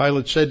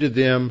 Pilate said to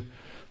them,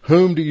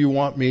 whom do you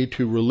want me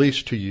to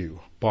release to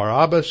you,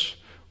 Barabbas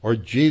or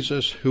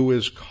Jesus, who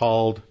is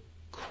called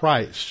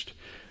Christ?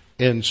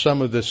 In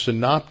some of the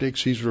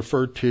synoptics, he's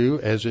referred to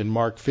as in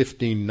Mark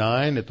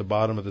 15:9 at the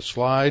bottom of the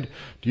slide.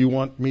 Do you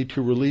want me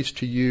to release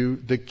to you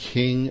the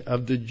King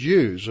of the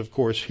Jews? Of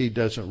course, he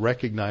doesn't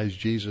recognize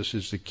Jesus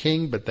as the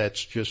king, but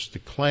that's just the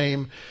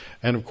claim.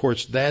 And of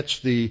course,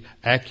 that's the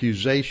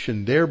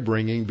accusation they're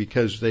bringing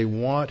because they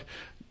want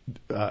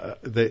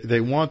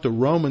they want the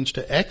Romans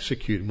to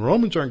execute him.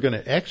 Romans aren't going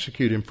to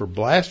execute him for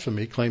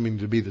blasphemy, claiming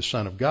to be the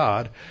Son of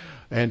God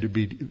and to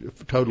be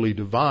totally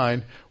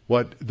divine.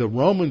 What the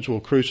Romans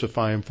will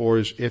crucify him for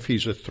is if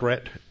he's a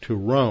threat to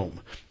Rome.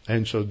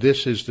 And so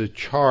this is the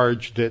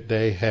charge that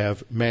they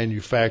have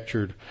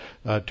manufactured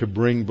to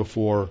bring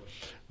before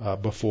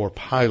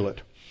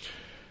Pilate.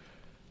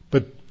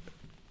 But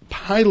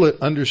Pilate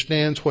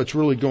understands what's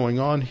really going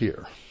on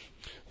here.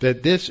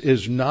 That this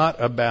is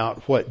not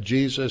about what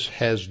Jesus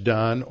has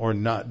done or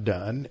not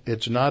done.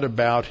 It's not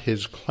about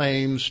his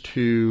claims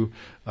to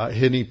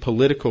any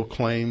political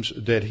claims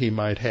that he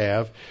might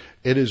have.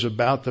 It is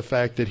about the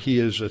fact that he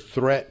is a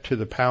threat to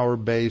the power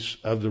base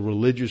of the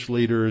religious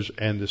leaders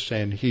and the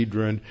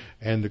Sanhedrin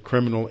and the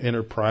criminal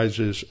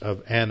enterprises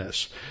of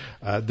Annas.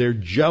 They're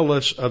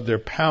jealous of their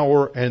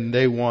power and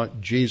they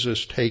want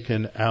Jesus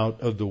taken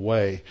out of the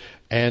way.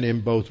 And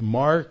in both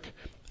Mark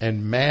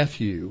and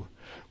Matthew,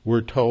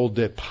 we're told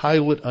that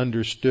Pilate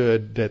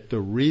understood that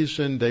the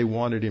reason they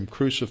wanted him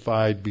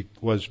crucified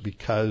was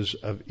because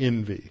of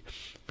envy,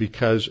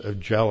 because of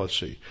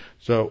jealousy.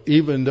 So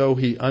even though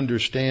he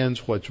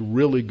understands what's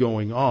really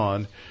going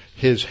on,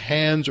 his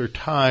hands are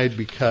tied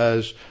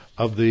because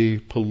of the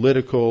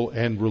political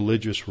and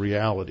religious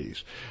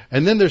realities.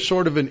 And then there's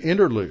sort of an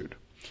interlude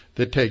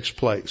that takes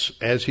place.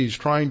 As he's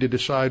trying to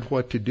decide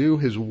what to do,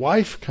 his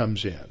wife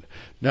comes in.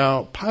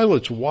 Now,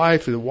 Pilate's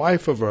wife, the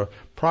wife of a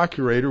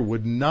procurator,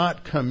 would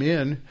not come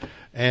in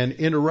and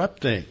interrupt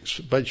things.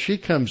 But she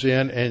comes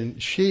in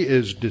and she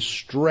is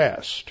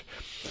distressed.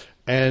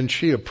 And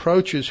she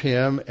approaches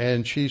him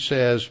and she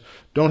says,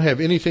 don't have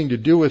anything to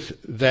do with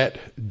that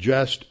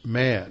just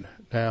man.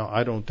 Now,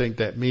 I don't think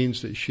that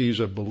means that she's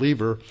a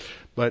believer,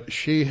 but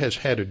she has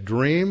had a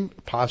dream.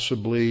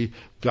 Possibly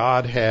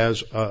God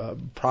has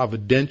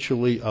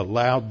providentially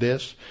allowed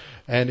this,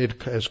 and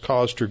it has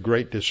caused her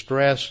great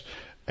distress.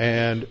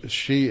 And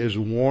she is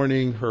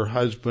warning her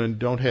husband,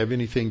 don't have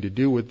anything to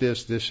do with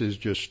this. This is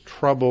just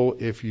trouble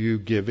if you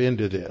give in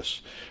to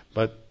this.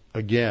 But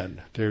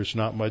again, there's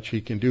not much he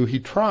can do. He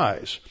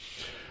tries.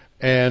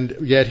 And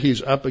yet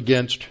he's up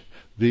against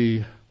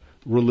the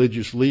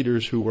religious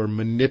leaders who are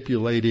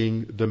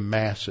manipulating the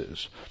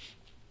masses.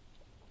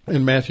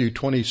 In Matthew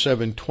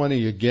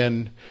 27:20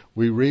 again,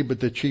 we read, but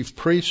the chief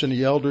priests and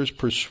the elders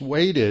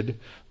persuaded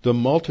the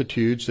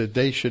multitudes that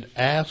they should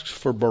ask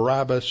for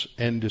Barabbas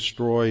and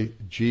destroy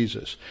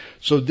Jesus.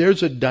 So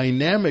there's a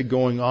dynamic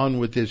going on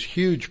with this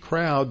huge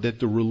crowd that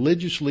the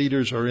religious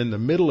leaders are in the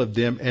middle of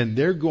them, and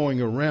they're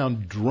going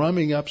around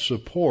drumming up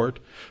support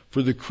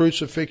for the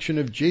crucifixion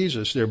of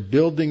Jesus. They're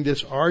building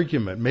this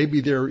argument.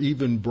 Maybe they're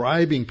even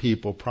bribing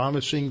people,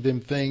 promising them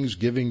things,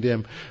 giving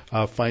them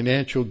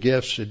financial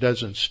gifts. It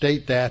doesn't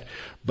state that,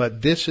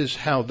 but this is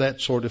how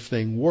that sort of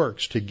thing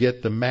works to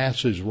get the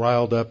masses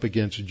riled up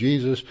against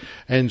Jesus.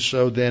 And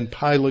so then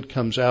Pilate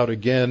comes out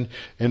again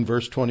in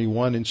verse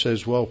 21 and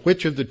says, well,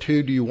 which of the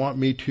two do you want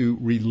me to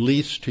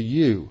release to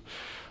you?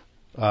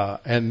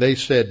 And they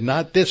said,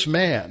 not this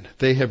man.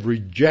 They have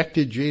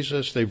rejected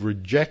Jesus. They've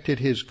rejected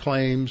his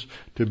claims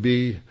to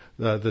be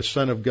the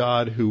Son of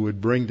God who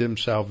would bring them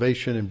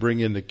salvation and bring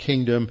in the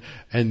kingdom.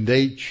 And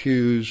they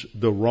choose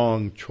the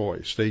wrong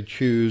choice. They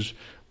choose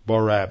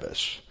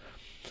Barabbas.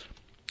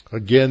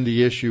 Again,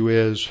 the issue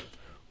is,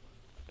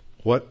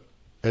 what,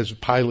 as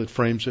Pilate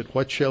frames it,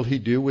 what shall he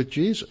do with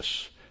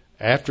Jesus?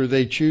 After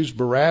they choose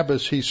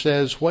Barabbas, he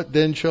says, what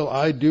then shall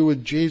I do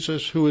with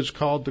Jesus who is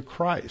called the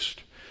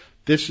Christ?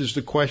 This is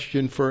the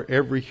question for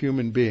every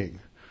human being.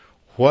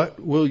 What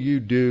will you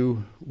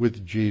do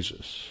with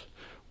Jesus?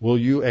 Will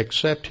you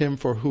accept him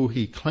for who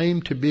he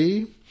claimed to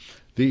be,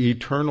 the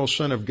eternal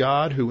Son of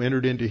God who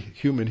entered into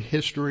human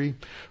history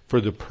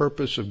for the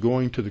purpose of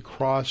going to the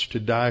cross to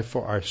die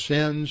for our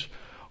sins?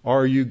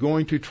 Or are you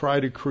going to try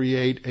to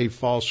create a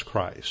false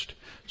Christ?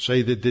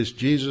 Say that this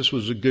Jesus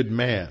was a good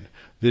man.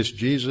 This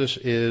Jesus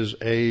is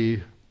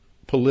a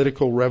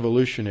political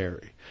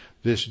revolutionary.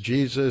 This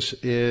Jesus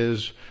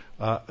is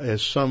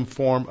as some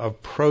form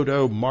of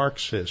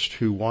proto-Marxist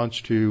who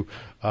wants to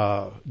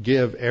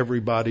give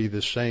everybody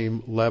the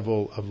same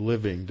level of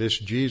living. This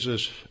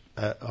Jesus,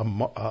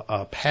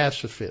 a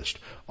pacifist.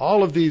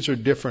 All of these are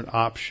different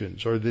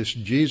options. Or this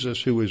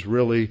Jesus who is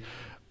really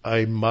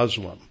a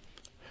Muslim.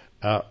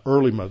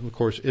 Early Muslim. Of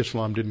course,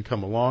 Islam didn't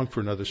come along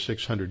for another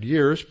 600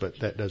 years, but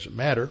that doesn't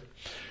matter.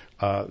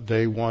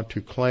 They want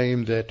to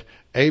claim that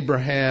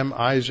Abraham,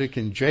 Isaac,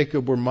 and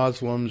Jacob were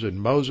Muslims, and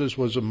Moses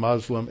was a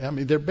Muslim. I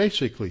mean, they're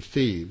basically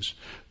thieves.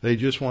 They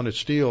just want to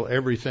steal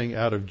everything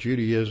out of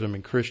Judaism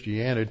and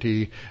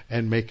Christianity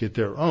and make it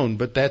their own.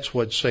 But that's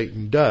what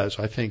Satan does.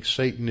 I think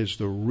Satan is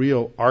the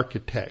real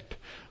architect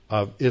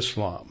of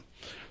Islam.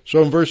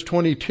 So in verse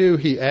 22,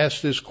 he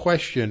asks this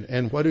question,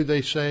 and what do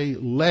they say?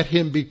 Let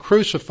him be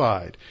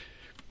crucified.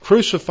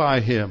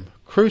 Crucify him.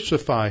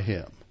 Crucify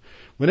him.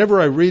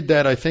 Whenever I read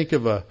that, I think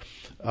of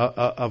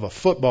a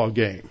football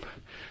game.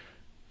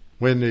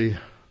 When the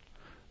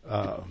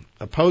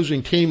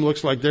opposing team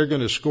looks like they're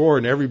going to score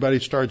and everybody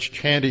starts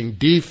chanting,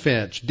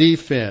 defense,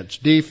 defense,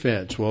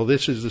 defense. Well,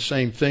 this is the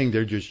same thing.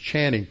 They're just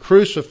chanting,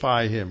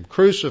 crucify him,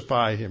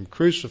 crucify him,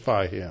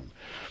 crucify him.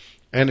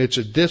 And it's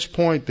at this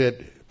point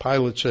that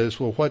Pilate says,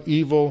 well, what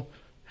evil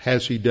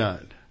has he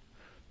done?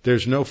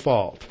 There's no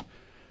fault.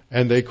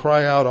 And they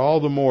cry out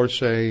all the more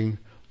saying,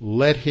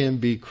 let him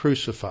be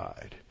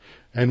crucified.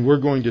 And we're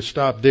going to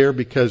stop there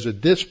because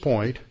at this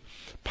point,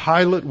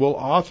 Pilate will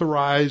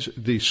authorize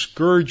the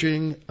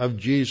scourging of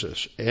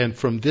Jesus. And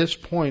from this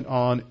point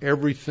on,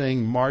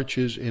 everything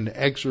marches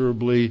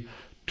inexorably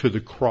to the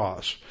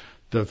cross.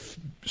 The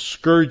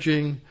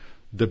scourging,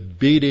 the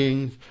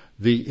beating,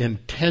 the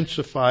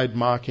intensified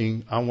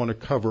mocking. I want to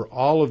cover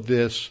all of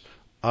this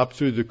up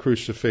through the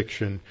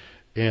crucifixion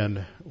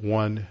in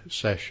one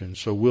session.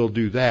 So we'll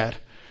do that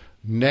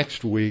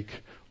next week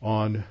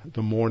on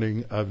the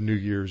morning of New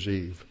Year's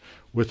Eve,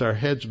 with our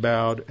heads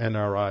bowed and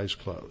our eyes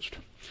closed.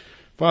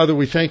 Father,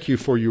 we thank you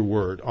for your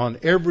word. On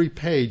every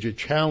page, it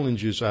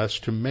challenges us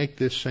to make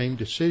this same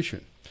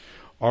decision.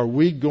 Are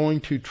we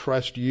going to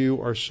trust you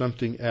or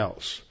something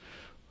else?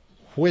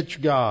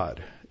 Which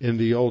God in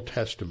the Old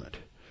Testament?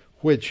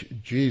 Which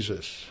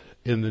Jesus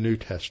in the New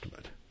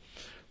Testament?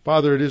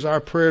 Father, it is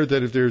our prayer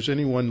that if there's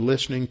anyone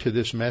listening to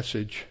this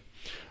message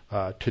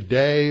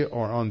today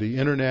or on the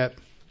internet,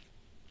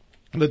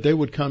 that they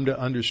would come to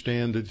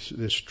understand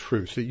this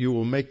truth, that you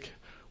will make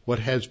what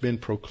has been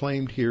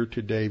proclaimed here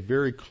today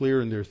very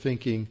clear in their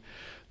thinking,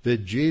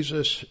 that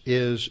Jesus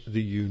is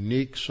the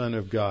unique Son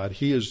of God.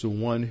 He is the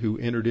one who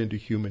entered into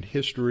human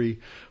history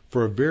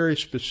for a very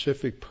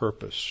specific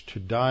purpose, to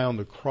die on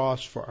the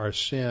cross for our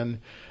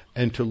sin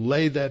and to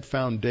lay that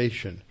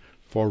foundation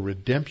for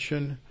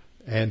redemption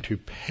and to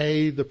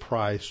pay the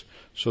price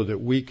so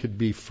that we could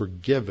be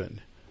forgiven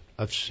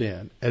of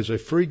sin as a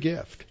free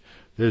gift.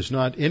 There's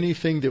not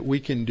anything that we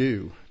can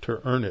do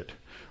to earn it.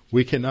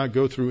 We cannot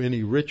go through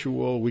any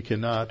ritual. We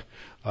cannot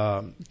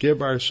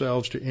give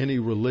ourselves to any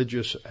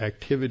religious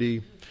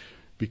activity,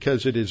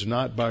 because it is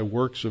not by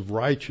works of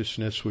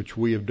righteousness which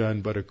we have done,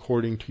 but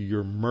according to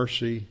your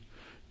mercy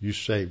you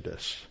saved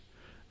us.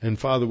 And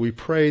Father, we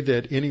pray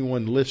that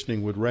anyone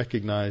listening would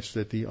recognize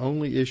that the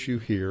only issue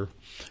here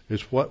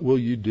is, what will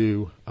you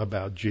do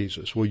about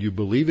Jesus? Will you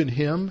believe in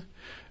him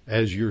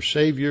as your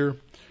Savior,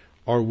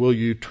 or will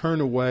you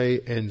turn away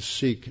and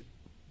seek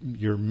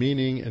your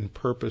meaning and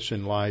purpose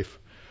in life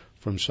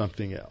from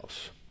something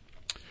else?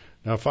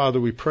 Now, Father,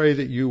 we pray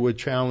that you would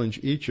challenge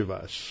each of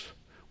us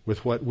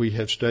with what we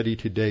have studied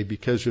today,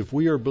 because if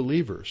we are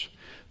believers,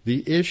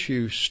 the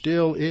issue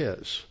still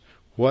is,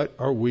 what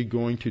are we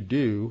going to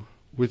do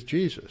with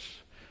Jesus?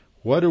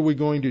 What are we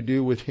going to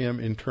do with him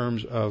in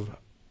terms of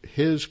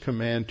his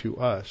command to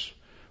us,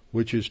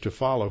 which is to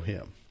follow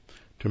him,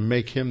 to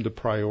make him the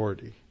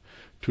priority,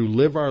 to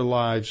live our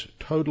lives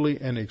totally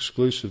and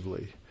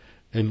exclusively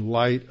in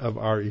light of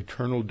our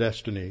eternal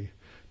destiny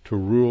to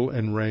rule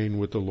and reign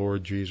with the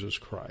Lord Jesus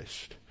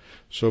Christ.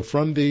 So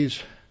from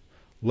these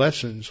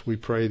lessons, we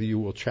pray that you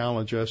will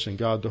challenge us, and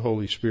God the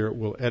Holy Spirit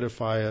will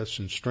edify us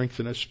and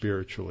strengthen us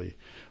spiritually.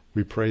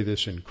 We pray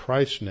this in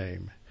Christ's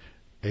name.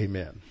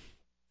 Amen.